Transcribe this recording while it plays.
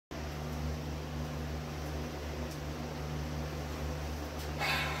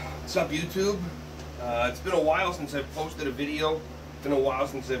What's up, YouTube? It's been a while since I've posted a video. It's been a while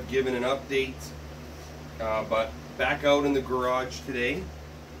since I've given an update. But back out in the garage today.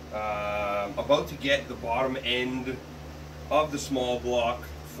 About to get the bottom end of the small block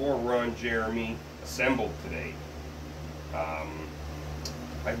for Ron Jeremy assembled today.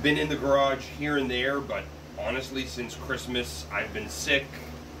 I've been in the garage here and there, but honestly, since Christmas, I've been sick.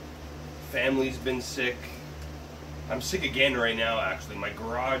 Family's been sick. I'm sick again right now, actually. My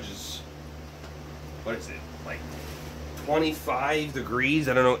garage is, what is it, like 25 degrees?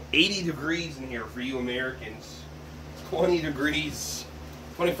 I don't know, 80 degrees in here for you Americans. 20 degrees,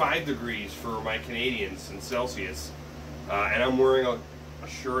 25 degrees for my Canadians in Celsius. And I'm wearing a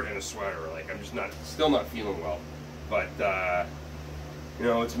shirt and a sweater. Like, I'm just still not feeling well. But, you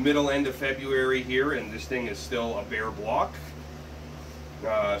know, it's end of February here, and this thing is still a bare block.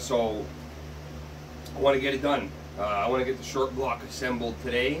 So, I want to get it done. I want to get the short block assembled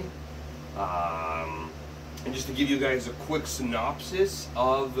today. And just to give you guys a quick synopsis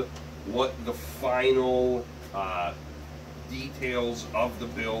of what the final details of the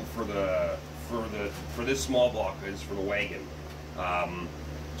build for this small block is for the wagon.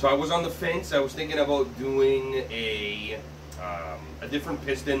 So I was on the fence. I was thinking about doing a different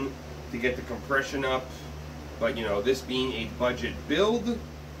piston to get the compression up, but you know, this being a budget build,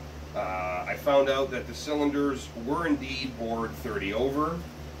 I found out that the cylinders were indeed bored 30 over.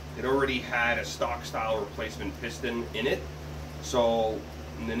 It already had a stock style replacement piston in it. So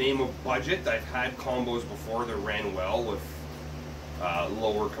in the name of budget, I've had combos before that ran well with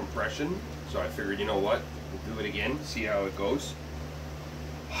lower compression. So I figured, you know what, we'll do it again, see how it goes.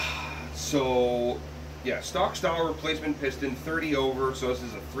 So yeah, stock style replacement piston, 30 over. So this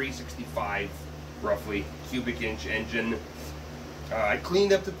is a 365 roughly cubic inch engine. I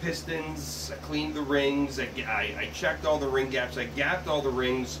cleaned up the pistons, I cleaned the rings, I checked all the ring gaps, I gapped all the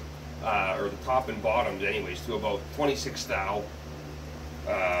rings, or the top and bottoms anyways, to about 26 thou.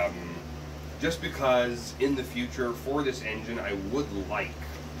 Just because in the future for this engine I would like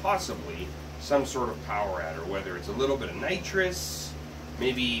possibly some sort of power adder, whether it's a little bit of nitrous,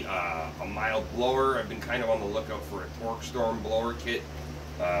 maybe a mild blower. I've been kind of on the lookout for a torque storm blower kit.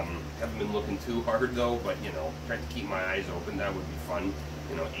 Haven't been looking too hard though, but you know, trying to keep my eyes open. That would be fun.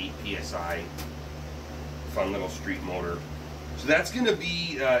 You know, 8 psi, fun little street motor. So that's going to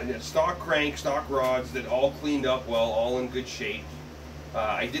be stock crank, stock rods that all cleaned up well, all in good shape.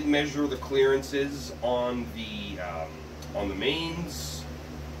 I did measure the clearances on the mains,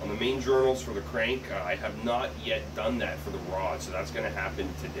 on the main journals for the crank. I have not yet done that for the rod, so that's going to happen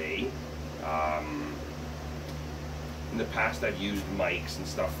today. In the past, I've used mics and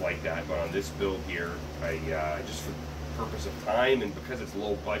stuff like that, but on this build here, I just for the purpose of time and because it's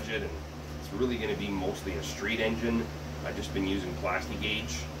low budget and it's really going to be mostly a street engine, I've just been using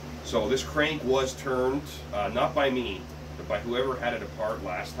Plasti-Gauge. So this crank was turned, not by me, but by whoever had it apart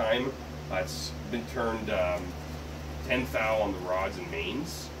last time. It's been turned 10 thou on the rods and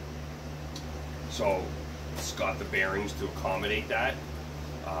mains. So it's got the bearings to accommodate that.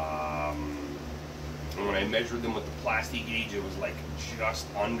 And when I measured them with the Plasti-Gauge, it was like just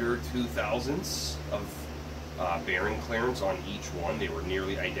under 2 thousandths of bearing clearance on each one. They were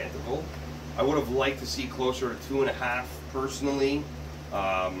nearly identical. I would have liked to see closer to 2.5 personally,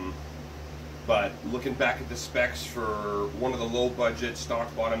 but looking back at the specs for one of the low budget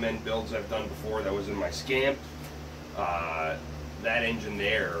stock bottom end builds I've done before that was in my Scamp, that engine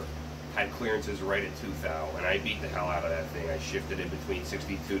there had clearances right at 2 thou, and I beat the hell out of that thing. I shifted it between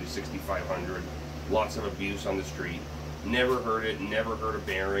 62 to 6500. Lots of abuse on the street. Never hurt it, never hurt a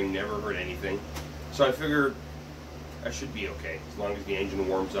bearing, never hurt anything. So I figured I should be okay as long as the engine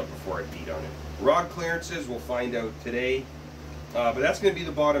warms up before I beat on it. Rod clearances, we'll find out today. But that's going to be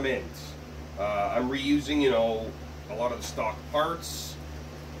the bottom end. I'm reusing, you know, a lot of the stock parts.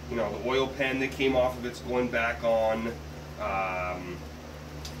 You know, the oil pan that came off of it's going back on.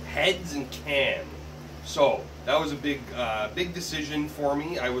 Heads and cam. So that was a big decision for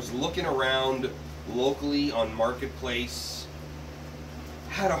me. I was looking around locally on Marketplace,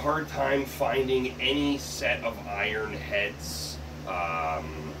 had a hard time finding any set of iron heads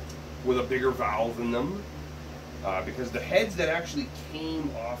with a bigger valve in them, because the heads that actually came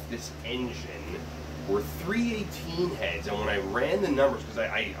off this engine were 318 heads, and when I ran the numbers, because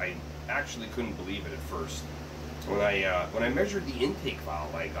I actually couldn't believe it at first, when I measured the intake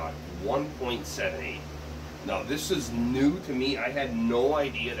valve, I got 1.78. Now this is new to me. I had no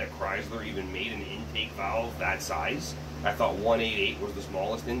idea that Chrysler even made an intake valve that size. I thought 188 was the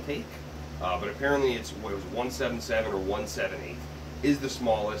smallest intake, but apparently it was 177 or 178 is the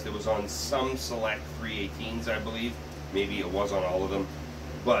smallest. It was on some select 318s, I believe. Maybe it was on all of them.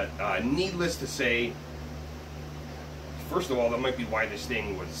 But needless to say, first of all, that might be why this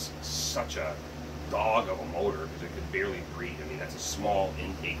thing was such a dog of a motor, because it could barely breathe. I mean, that's a small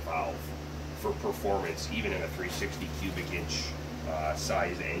intake valve for performance, even in a 360 cubic inch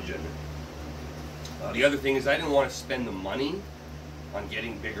size engine. The other thing is I didn't want to spend the money on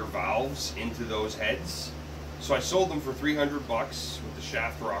getting bigger valves into those heads, so I sold them for $300 with the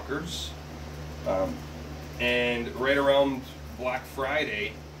shaft rockers. And right around Black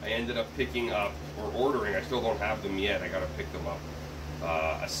Friday, I ended up picking up, or ordering, I still don't have them yet, I gotta pick them up,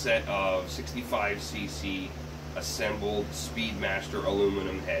 a set of 65cc assembled Speedmaster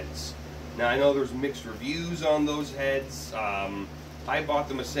aluminum heads. Now I know there's mixed reviews on those heads. I bought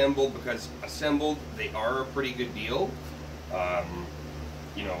them assembled because assembled, they are a pretty good deal.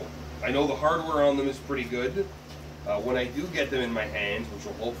 You know, I know the hardware on them is pretty good. When I do get them in my hands, which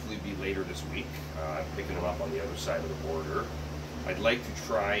will hopefully be later this week, I'm picking them up on the other side of the border. I'd like to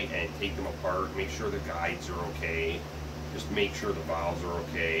try and take them apart, make sure the guides are okay, just make sure the valves are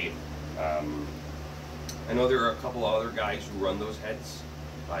okay. I know there are a couple of other guys who run those heads.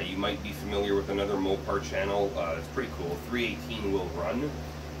 You might be familiar with another Mopar channel. It's pretty cool. 318 will run,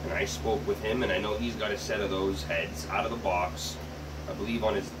 and I spoke with him, and I know he's got a set of those heads out of the box, I believe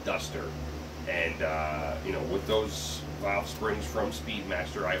on his Duster. And you know, with those valve springs from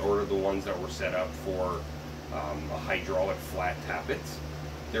Speedmaster, I ordered the ones that were set up for a hydraulic flat tappet.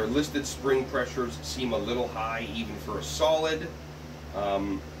 Their listed spring pressures seem a little high even for a solid,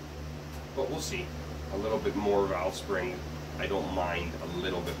 but we'll see. A little bit more valve spring, I don't mind a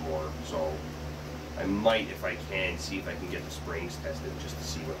little bit more, so I might, if I can, see if I can get the springs tested just to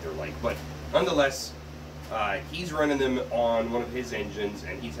see what they're like. But nonetheless, he's running them on one of his engines,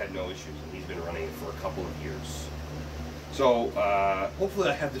 and he's had no issues, and he's been running it for a couple of years. So hopefully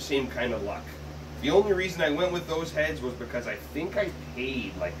I have the same kind of luck. The only reason I went with those heads was because I think I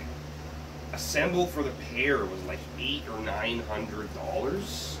paid, like, assembled for the pair was like $800 or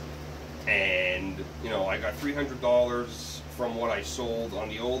 $900, and you know, I got $300 from what I sold on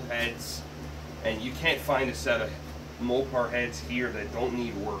the old heads, and you can't find a set of Mopar heads here that don't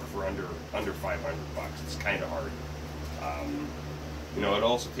need work for under $500. It's kind of hard. You know, it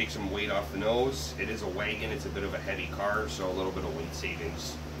also takes some weight off the nose. It is a wagon, it's a bit of a heavy car, so a little bit of weight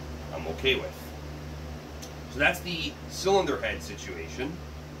savings I'm okay with. So that's the cylinder head situation.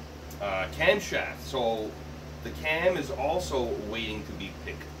 Camshaft. So the cam is also waiting to be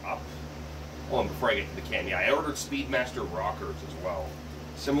picked up. Oh, and before I get to the cam, yeah, I ordered Speedmaster rockers as well.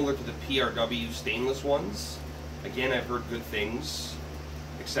 Similar to the PRW stainless ones. Again, I've heard good things,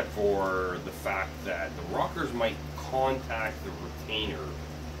 except for the fact that the rockers might contact the retainer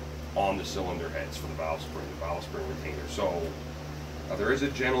on the cylinder heads for the valve spring retainer. So there is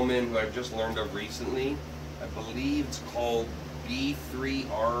a gentleman who I've just learned of recently. I believe it's called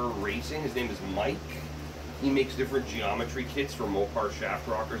B3R Racing. His name is Mike. He makes different geometry kits for Mopar shaft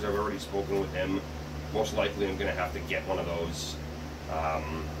rockers. I've already spoken with him. Most likely I'm going to have to get one of those.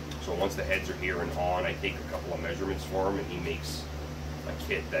 So once the heads are here and on, I take a couple of measurements for him, and he makes a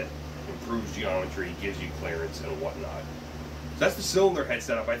kit that improves geometry, gives you clearance and whatnot. So that's the cylinder head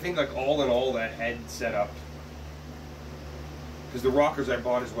setup. I think, like, all in all, that head setup, because the rockers I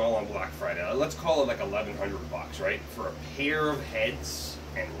bought as well on Black Friday, let's call it like $1,100, right? For a pair of heads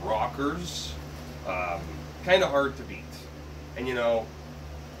and rockers, kind of hard to beat. And you know,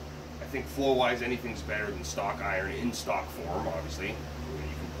 I think flow-wise, anything's better than stock iron in stock form, obviously. You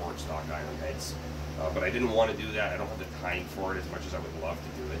can port stock iron heads. But I didn't want to do that. I don't have the time for it as much as I would love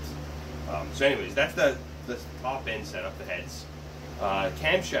to do it. So anyways, that's the top end setup, the heads.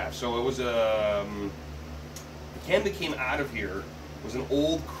 Camshaft. So it was a... the cam that came out of here was an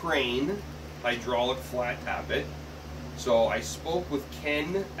old Crane hydraulic flat tappet. So I spoke with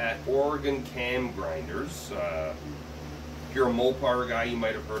Ken at Oregon Cam Grinders. If you're a Mopar guy, you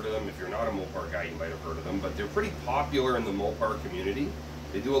might have heard of them. If you're not a Mopar guy, you might have heard of them. But they're pretty popular in the Mopar community.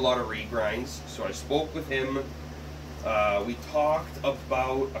 They do a lot of regrinds. So I spoke with him. We talked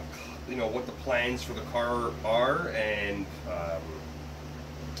about you know, what the plans for the car are, and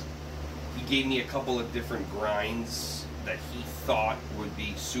he gave me a couple of different grinds that he thought would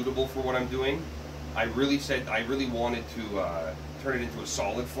be suitable for what I'm doing. I really wanted to turn it into a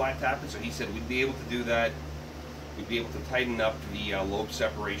solid flat tappet, so he said we'd be able to do that. We'd be able to tighten up the lobe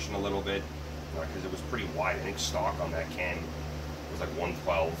separation a little bit, because it was pretty wide. I think stock on that cam was like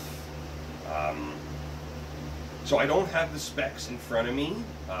 112. So I don't have the specs in front of me.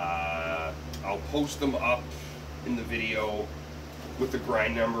 I'll post them up in the video with the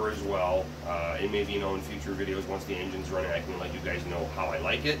grind number as well. It may be, you know, in future videos, once the engine's running, I can let you guys know how I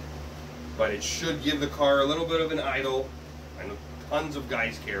like it. But it should give the car a little bit of an idle. I know the tons of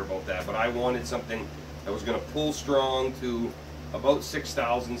guys care about that, but I wanted something that was going to pull strong to about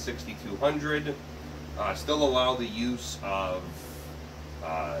 6,000, 6,200. Still allow the use of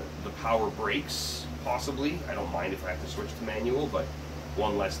the power brakes, possibly. I don't mind if I have to switch to manual, but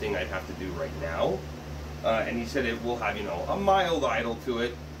one less thing I'd have to do right now. And he said it will have, you know, a mild idle to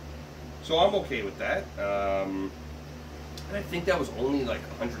it. So I'm okay with that. And I think that was only like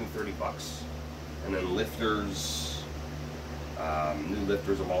 130 bucks. And then lifters, new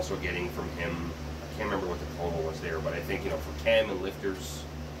lifters I'm also getting from him. I can't remember what the total was there, but I think, you know, for cam and lifters,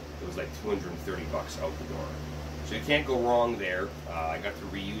 it was like 230 bucks out the door. So you can't go wrong there. I got to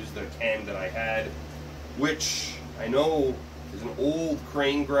reuse the cam that I had, which I know is an old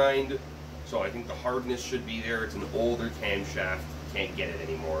crane grind, so I think the hardness should be there. It's an older camshaft. Can't get it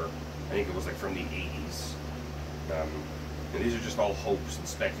anymore. I think it was like from the 80s. And these are just all hopes and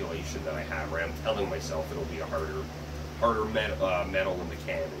speculation that I have, right? I'm telling myself it'll be a harder metal in the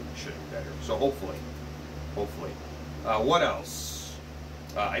can, and it should be better. So hopefully. What else?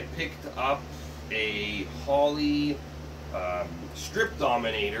 I picked up a Holley strip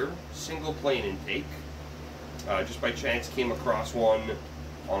dominator single plane intake. Just by chance came across one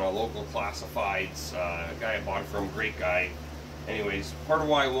on a local classifieds. Guy I bought it from, great guy. Anyways, part of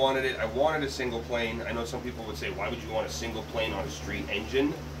why I wanted it, I wanted a single plane. I know some people would say, why would you want a single plane on a street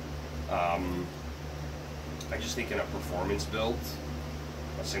engine? I just think in a performance build,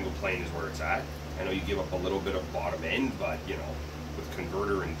 a single plane is where it's at. I know you give up a little bit of bottom end, but you know, with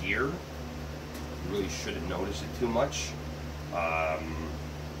converter and gear, you really shouldn't notice it too much.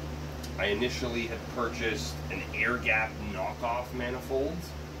 I initially had purchased an air gap knockoff manifold.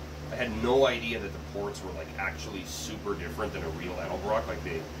 I had no idea that the ports were like actually super different than a real Edelbrock. Like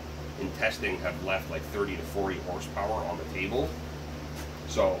they, in testing, have left like 30 to 40 horsepower on the table.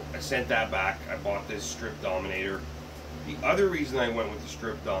 So I sent that back. I bought this strip dominator. The other reason I went with the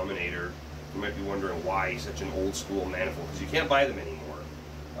strip dominator, you might be wondering why such an old school manifold, because you can't buy them anymore.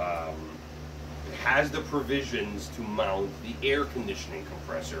 It has the provisions to mount the air conditioning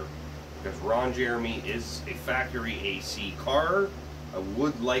compressor, because Ron Jeremy is a factory AC car. I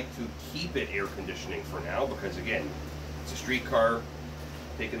would like to keep it air conditioning for now, because again, it's a street car,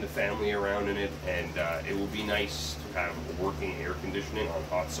 taking the family around in it, and it will be nice to have working air conditioning on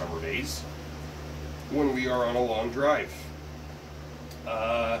hot summer days when we are on a long drive.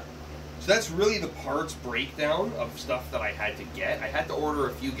 So that's really the parts breakdown of stuff that I had to get. I had to order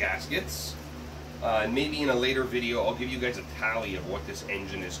a few gaskets. And maybe in a later video I'll give you guys a tally of what this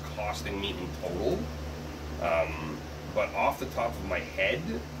engine is costing me in total. But off the top of my head,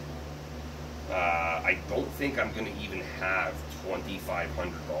 I don't think I'm going to even have $2,500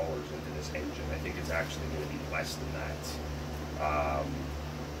 into this engine. I think it's actually going to be less than that.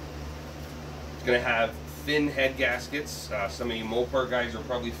 It's going to have thin head gaskets. Some of you Mopar guys are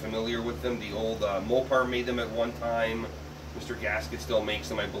probably familiar with them. The old Mopar made them at one time. Mr. Gasket still makes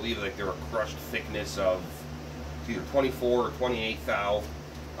them. I believe like they're a crushed thickness of either 24 or 28 thou.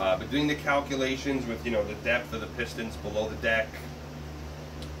 But doing the calculations with, you know, the depth of the pistons below the deck,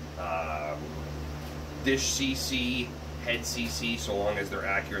 dish CC, head CC, so long as they're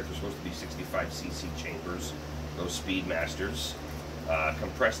accurate, they're supposed to be 65 cc chambers, those Speedmasters.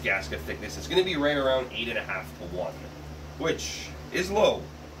 Compressed gasket thickness, it's going to be right around 8.5 to 1, which is low,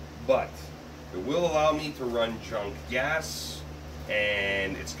 but it will allow me to run junk gas,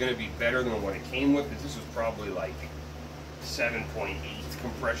 and it's going to be better than what it came with, because this was probably like 7.8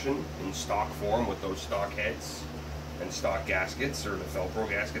 compression in stock form with those stock heads and stock gaskets, or the Velcro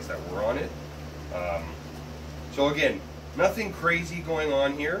gaskets that were on it. So again, nothing crazy going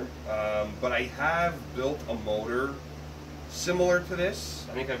on here, but I have built a motor similar to this.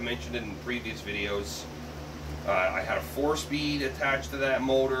 I think I've mentioned it in previous videos. I had a 4-speed attached to that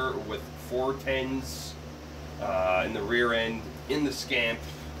motor with 410s in the rear end, in the scamp,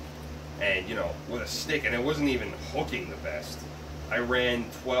 and you know, with a stick, and it wasn't even hooking the best. I ran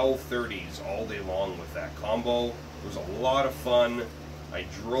 1230s all day long with that combo. It was a lot of fun. I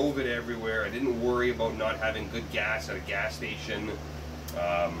drove it everywhere. I didn't worry about not having good gas at a gas station.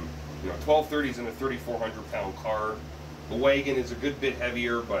 You know, 1230s in a 3,400 pound car. The Wagon is a good bit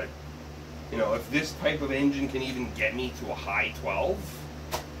heavier, but you know, if this type of engine can even get me to a high 12,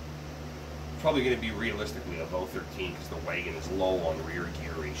 probably going to be realistically a low 13, because the Wagon is low on rear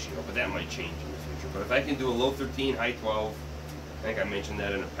gear ratio, but that might change in the future. But if I can do a low 13, high 12, I think I mentioned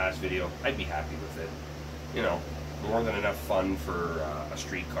that in a past video, I'd be happy with it. You know, more than enough fun for a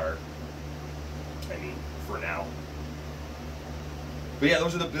street car. I mean, for now. But yeah,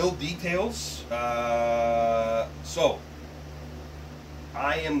 those are the build details. So,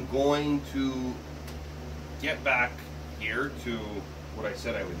 I am going to get back here to what I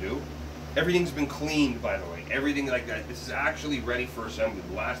said I would do. Everything's been cleaned, by the way. Everything like that. This is actually ready for assembly.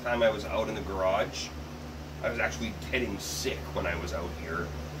 The last time I was out in the garage, I was actually getting sick when I was out here.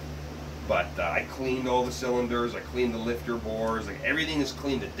 But I cleaned all the cylinders. I cleaned the lifter bores. Like, everything is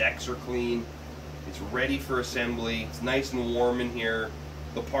clean. The decks are clean. It's ready for assembly. It's nice and warm in here.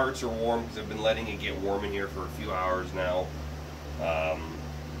 The parts are warm because I've been letting it get warm in here for a few hours now.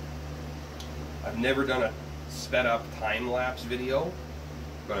 I've never done a sped up time-lapse video,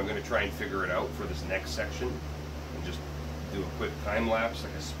 but I'm going to try and figure it out for this next section and just do a quick time-lapse,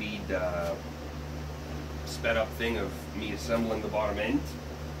 like a speed sped up thing of me assembling the bottom end.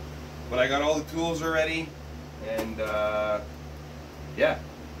 But I got all the tools already, and yeah,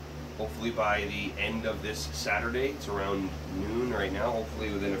 hopefully by the end of this Saturday, it's around noon right now,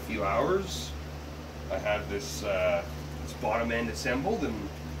 hopefully within a few hours, I have this, this bottom end assembled, and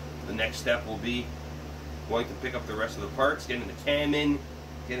the next step will be going to pick up the rest of the parts, getting the cam in,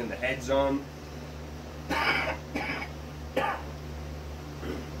 getting the heads on.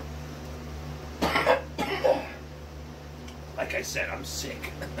 Like I said, I'm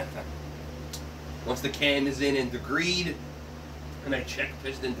sick. Once the cam is in and degreed, and I check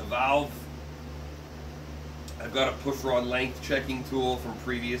piston to valve, I've got a push rod length checking tool from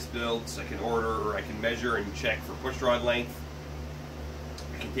previous builds. I can order, or I can measure and check for push rod length.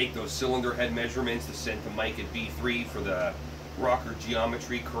 I can take those cylinder head measurements to send to Mike at B3 for the rocker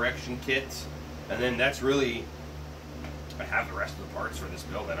geometry correction kit. And then that's really, I have the rest of the parts for this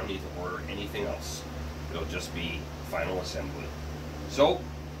build. I don't need to order anything else. It'll just be final assembly. So,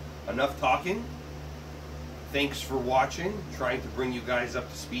 enough talking. Thanks for watching. Trying to bring you guys up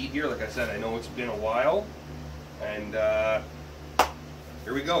to speed here. Like I said, I know it's been a while. And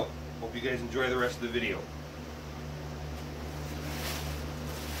here we go. Hope you guys enjoy the rest of the video.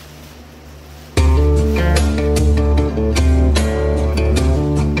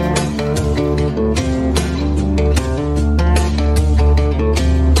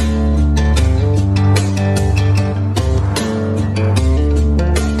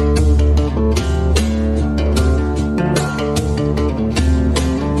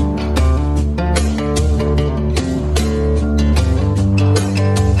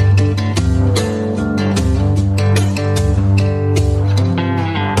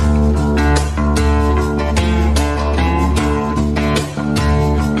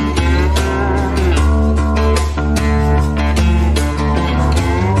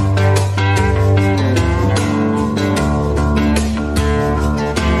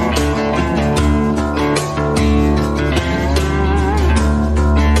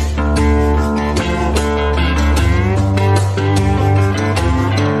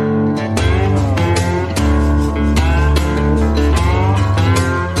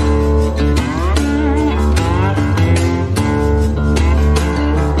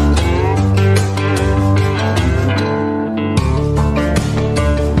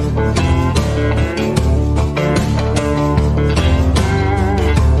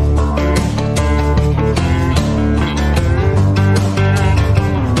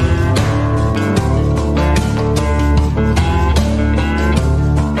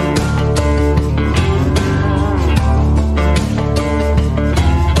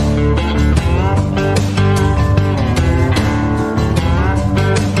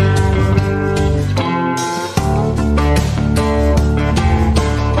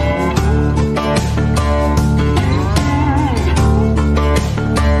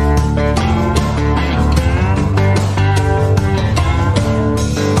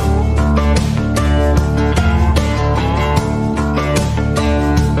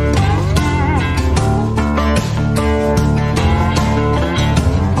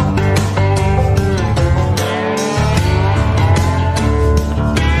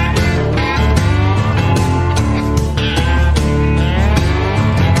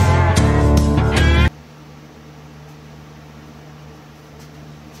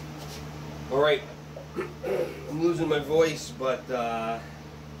 Alright, I'm losing my voice, but I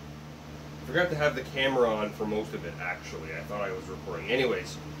forgot to have the camera on for most of it, actually. I thought I was recording.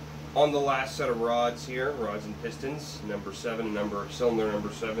 Anyways, on the last set of rods here, rods and pistons, number 7, cylinder number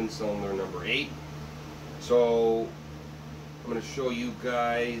 7, cylinder number 8. So, I'm going to show you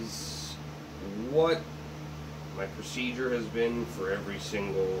guys what my procedure has been for every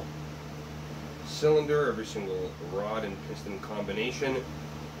single cylinder, every single rod and piston combination.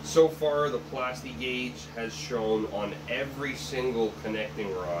 So far, the plasti gauge has shown on every single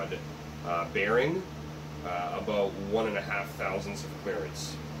connecting rod bearing about 1.5 thousandths of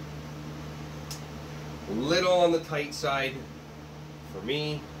clearance. A little on the tight side for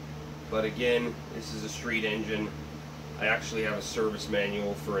me, but again, this is a street engine. I actually have a service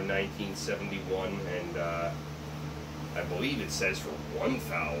manual for a 1971, and I believe it says for 1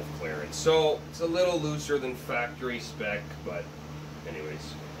 valve clearance. So it's a little looser than factory spec, but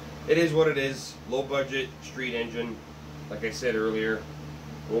anyways, it is what it is. Low budget street engine. Like I said earlier,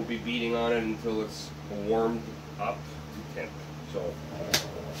 won't be beating on it until it's warmed up to temp. So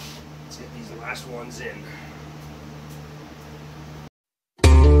let's get these last ones in.